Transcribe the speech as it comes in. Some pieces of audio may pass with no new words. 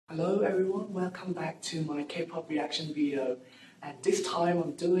Hello everyone, welcome back to my K-pop reaction video, and this time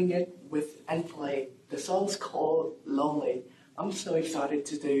I'm doing it with N.Flying. The song's called Lonely. I'm so excited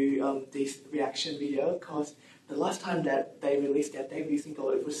to do this reaction video because the last time that they released their debut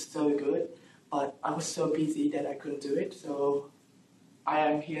single, it was so good, but I was so busy that I couldn't do it, so I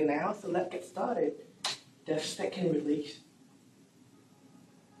am here now, so let's get started. Their second release.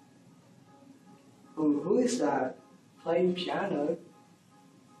 Ooh, who is that? Playing piano?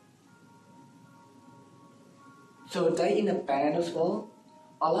 So they in a band as well.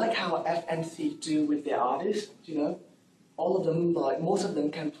 I like how FNC do with their artists, you know. All of them, like most of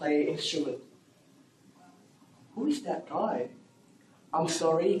them can play instrument. Who is that guy? I'm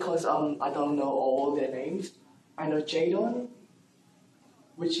sorry because I don't know all their names. I know Jadon,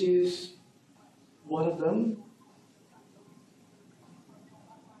 which is one of them.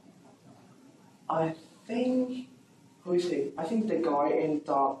 I think, who is he? I think the guy in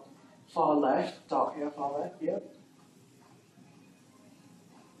dark far left, dark hair far left, yeah.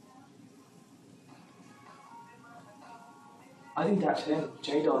 I think that's him,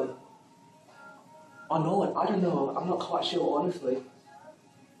 Jadon. Oh no, I don't know. I'm not quite sure, honestly.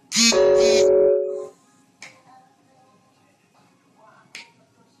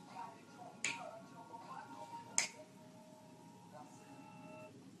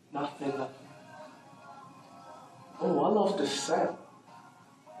 Nothing. Oh, I love the set.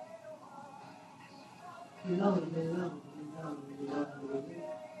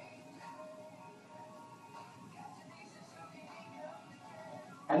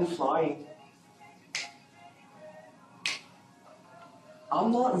 N.Flying.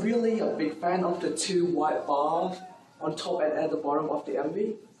 I'm not really a big fan of the two white bars on top and at the bottom of the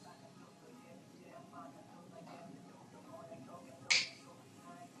MV.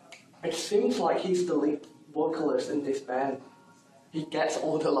 It seems like he's the lead vocalist in this band. He gets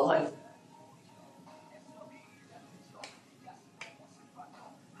all the lines.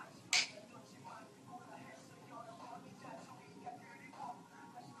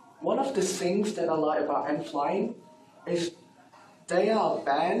 One of the things that I like about N.Flying is they are a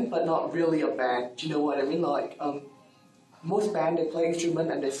band, but not really a band. Do you know what I mean? Like, most bands, they play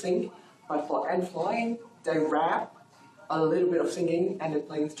instrument and they sing, but for N.Flying, they rap, a little bit of singing, and they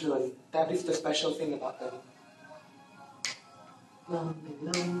play instrument. That is the special thing about them.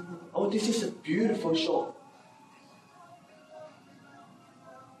 Oh, this is a beautiful shot.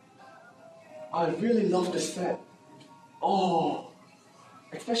 I really love the set. Oh,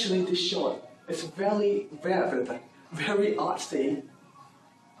 especially this shot. It's very artsy.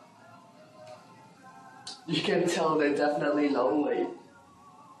 You can tell they're definitely lonely.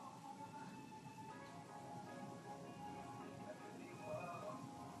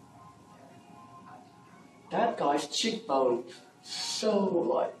 That guy's cheekbone, so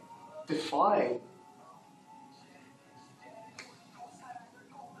like defined.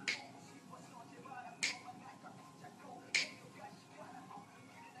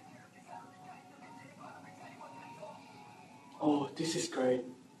 Oh, this is great.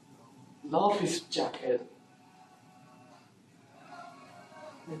 Love his jacket.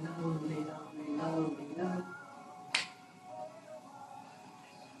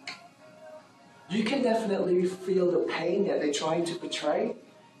 You can definitely feel the pain that they're trying to portray,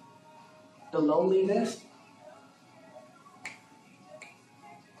 the loneliness.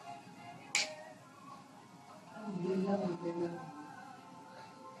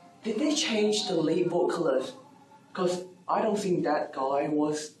 Did they change the lead vocalist? Because I don't think that guy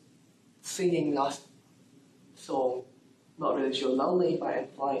was singing last song. Not really sure. Lonely by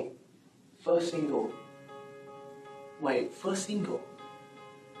N.Flying. First single. Wait, first single?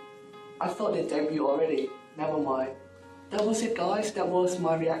 I thought they debuted already. Never mind. That was it, guys. That was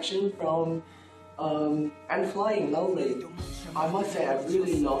my reaction from N.Flying, Lonely. I must say I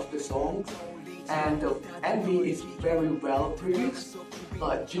really love the song. And the MV is very well produced.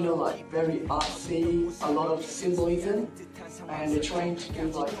 Like, you know, like very artsy, a lot of symbolism. And they're trying to do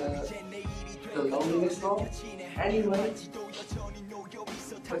like the loneliness song. Anyway,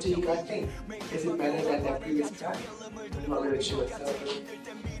 what do you guys think? Is it better than their previous track? I'm not really sure. So,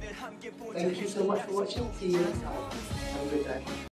 thank you so much for watching. See you next time. Have a good day.